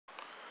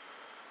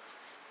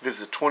It is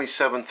the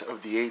 27th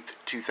of the 8th,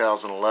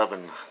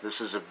 2011.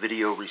 This is a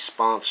video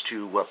response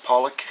to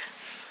weppollock.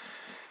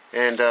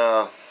 And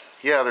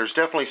yeah, there's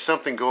definitely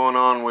something going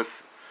on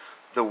with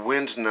the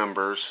wind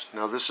numbers.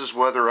 Now this is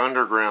Weather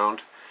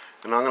Underground,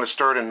 and I'm going to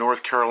start in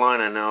North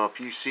Carolina. Now if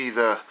you see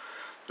the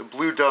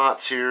blue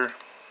dots here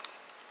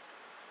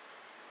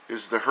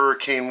is the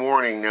hurricane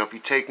warning. Now if you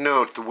take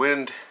note, the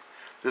wind,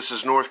 this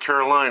is North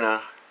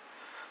Carolina,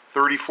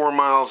 34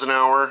 miles an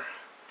hour,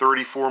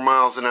 34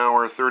 miles an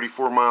hour,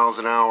 34 miles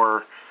an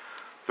hour,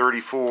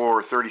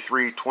 34,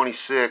 33,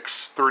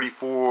 26,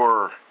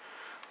 34,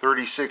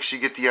 36, you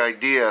get the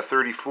idea,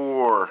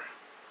 34,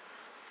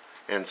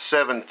 and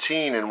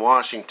 17 in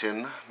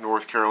Washington,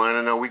 North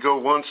Carolina. Now we go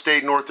one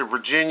state north of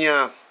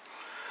Virginia,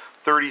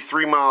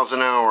 33 miles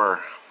an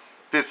hour,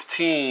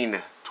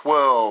 15,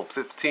 12,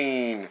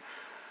 15,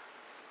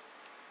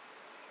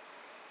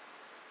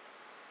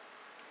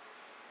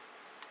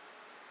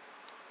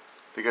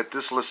 they got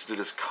this listed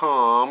as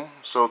calm.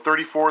 So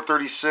 34,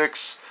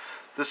 36,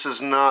 this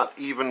is not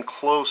even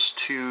close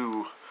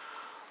to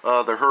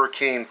the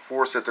hurricane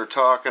force that they're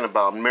talking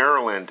about.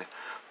 Maryland,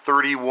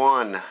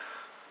 31,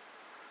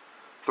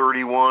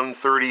 31,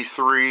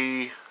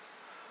 33,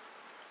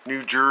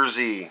 New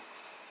Jersey,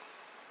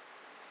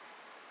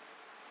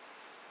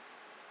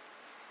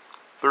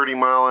 30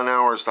 mile an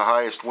hour is the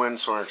highest wind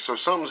source. So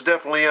something's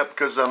definitely up,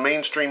 because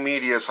mainstream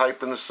media is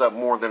hyping this up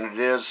more than it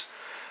is.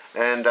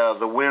 And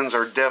the winds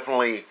are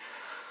definitely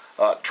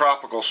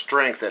tropical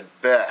strength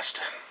at best.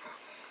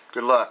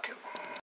 Good luck.